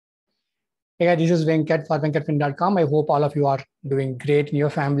Hey guys, this is Venkat for venkatfin.com. I hope all of you are doing great in your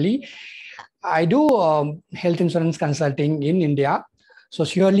family. I do health insurance consulting in India. So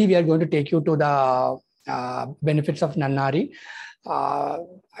surely we are going to take you to the benefits of Nannari.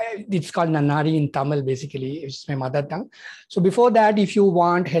 It's called Nannari in Tamil, basically. It's my mother tongue. So before that, if you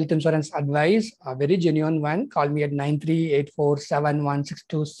want health insurance advice, a very genuine one, call me at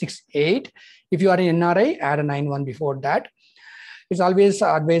 9384716268. If you are an NRI, add a 91 before that. It's always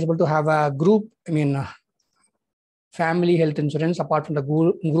advisable to have a group, family health insurance apart from the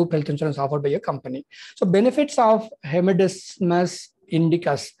group health insurance offered by your company. So benefits of Hemidesmus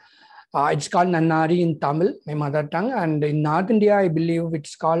indicus. It's called Nannari in Tamil, my mother tongue, and in North India, I believe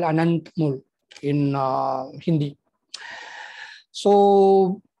it's called Anantamul in Hindi.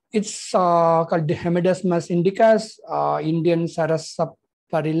 So it's called Hemidesmus indicus. Indian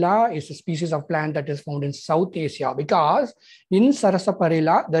Sarsaparilla is a species of plant that is found in South Asia, because in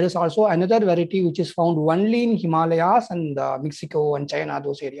Sarsaparilla, there is also another variety which is found only in Himalayas and Mexico and China,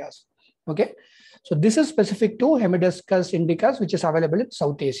 those areas. Okay. So this is specific to Hemidesmus indicus, which is available in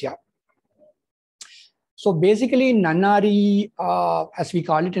South Asia. So basically, Nannari, as we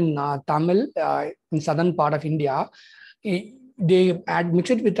call it in Tamil, in southern part of India, they mix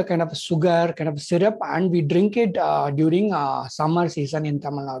it with a kind of sugar, kind of syrup, and we drink it during summer season in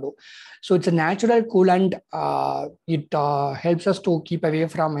Tamil Nadu. So it's a natural coolant. It helps us to keep away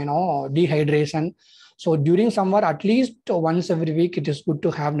from dehydration. So during summer, at least once every week, it is good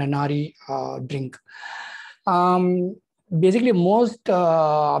to have Nannari drink. Basically, most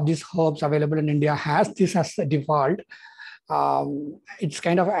of these herbs available in India has this as a default. It's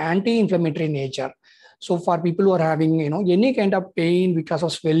kind of anti-inflammatory nature. So for people who are having any kind of pain because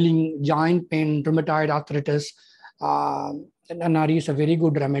of swelling, joint pain, rheumatoid, arthritis, Nannari is a very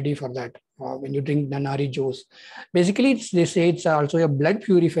good remedy for that. When you drink Nannari juice, basically they say it's also a blood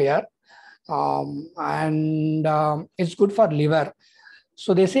purifier, and it's good for liver.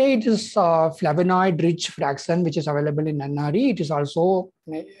 So they say it is flavonoid-rich fraction which is available in Nannari. It is also,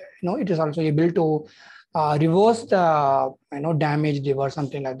 it is also able to reverse the damaged liver,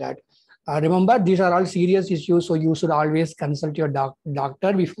 something like that. Remember, these are all serious issues, so you should always consult your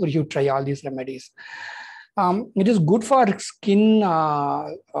doctor before you try all these remedies. It is good for skin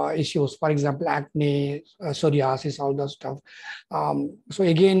issues, for example, acne, psoriasis, all those stuff. So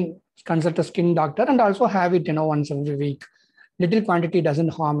again, consult a skin doctor and also have it, once every week. Little quantity doesn't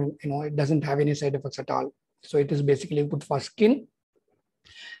harm, it doesn't have any side effects at all. So it is basically good for skin.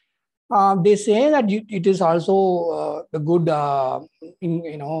 They say that it is also good,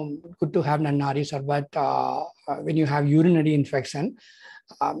 good to have Nannari Sarbath when you have urinary infection.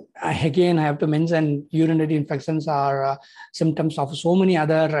 Again, I have to mention urinary infections are symptoms of so many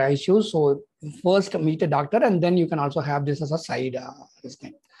other issues. So first meet a doctor, and then you can also have this as a side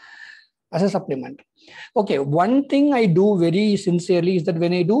as a supplement. Okay, one thing I do very sincerely is that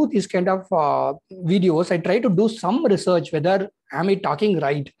when I do these kind of videos, I try to do some research whether am I talking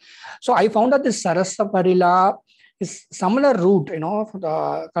right. So I found that this Sarsaparilla is similar root,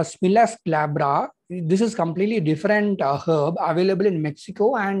 the Smillas glabra. This is completely different herb available in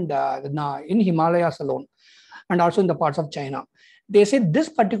Mexico and in Himalayas alone, and also in the parts of China. They say this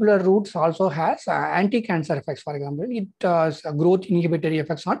particular root also has anti-cancer effects. For example, it has growth inhibitory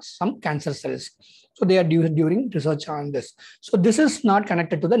effects on some cancer cells. So they are doing research on this. So this is not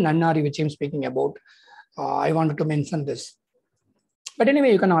connected to the Nannari, which I'm speaking about. I wanted to mention this. But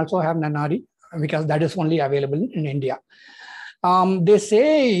anyway, you can also have Nannari because that is only available in India. They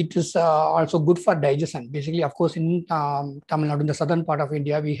say it is also good for digestion. Basically, of course, in Tamil Nadu, in the southern part of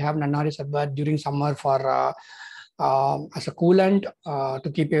India, we have Nannari Sarbath during summer for as a coolant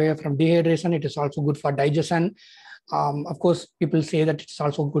to keep away from dehydration. It is also good for digestion. Of course, people say that it's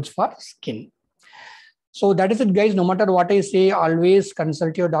also good for skin. So that is it, guys. No matter what I say, always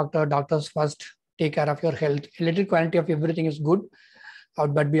consult your doctor. Doctors first. Take care of your health. A little quantity of everything is good.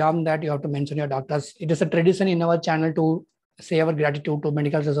 But beyond that, you have to mention your doctors. It is a tradition in our channel to say our gratitude to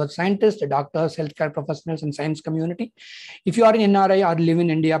medical research scientists, doctors, healthcare professionals, and science community. If you are in NRI or live in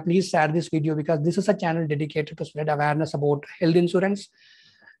India, please share this video because this is a channel dedicated to spread awareness about health insurance.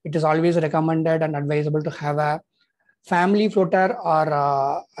 It is always recommended and advisable to have a family floater or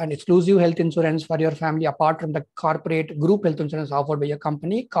an exclusive health insurance for your family apart from the corporate group health insurance offered by your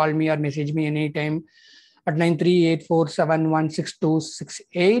company. Call me or message me anytime at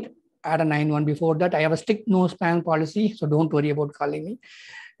 9384716268. Add a 91 before that. I have a strict no spam policy, so don't worry about calling me.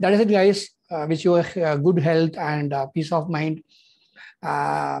 That is it, guys. Wish you a good health and peace of mind.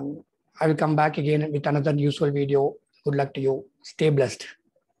 I will come back again with another useful video. Good luck to you. Stay blessed.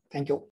 Thank you.